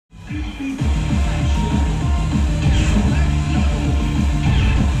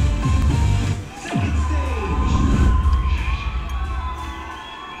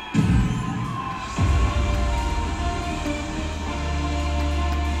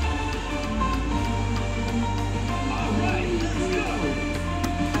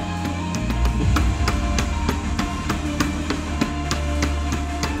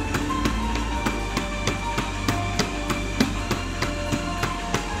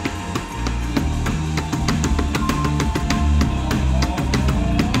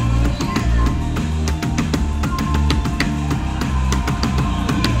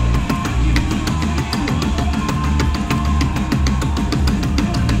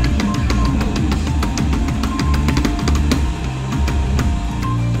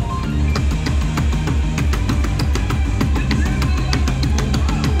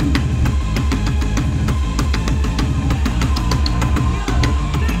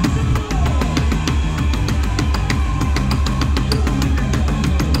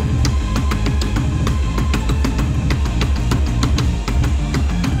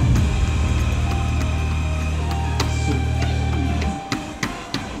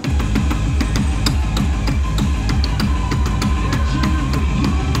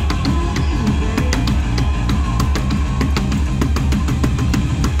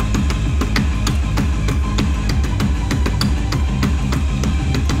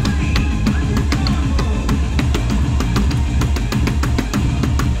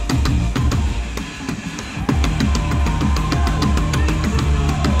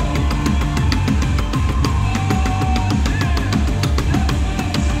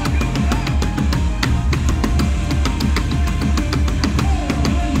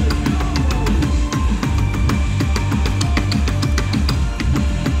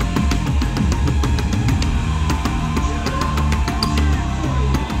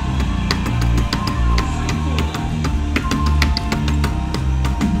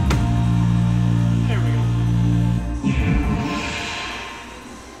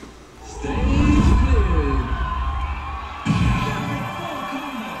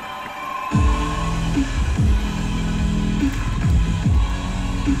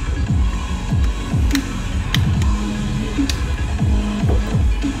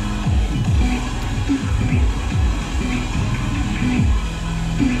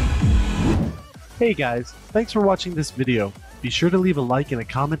Hey guys, thanks for watching this video. Be sure to leave a like and a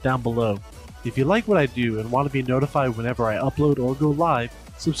comment down below. If you like what I do and want to be notified whenever I upload or go live,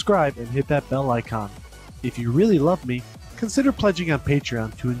 subscribe and hit that bell icon. If you really love me, consider pledging on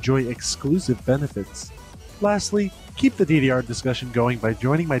Patreon to enjoy exclusive benefits. Lastly, keep the DDR discussion going by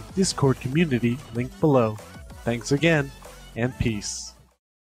joining my Discord community linked below. Thanks again, and peace.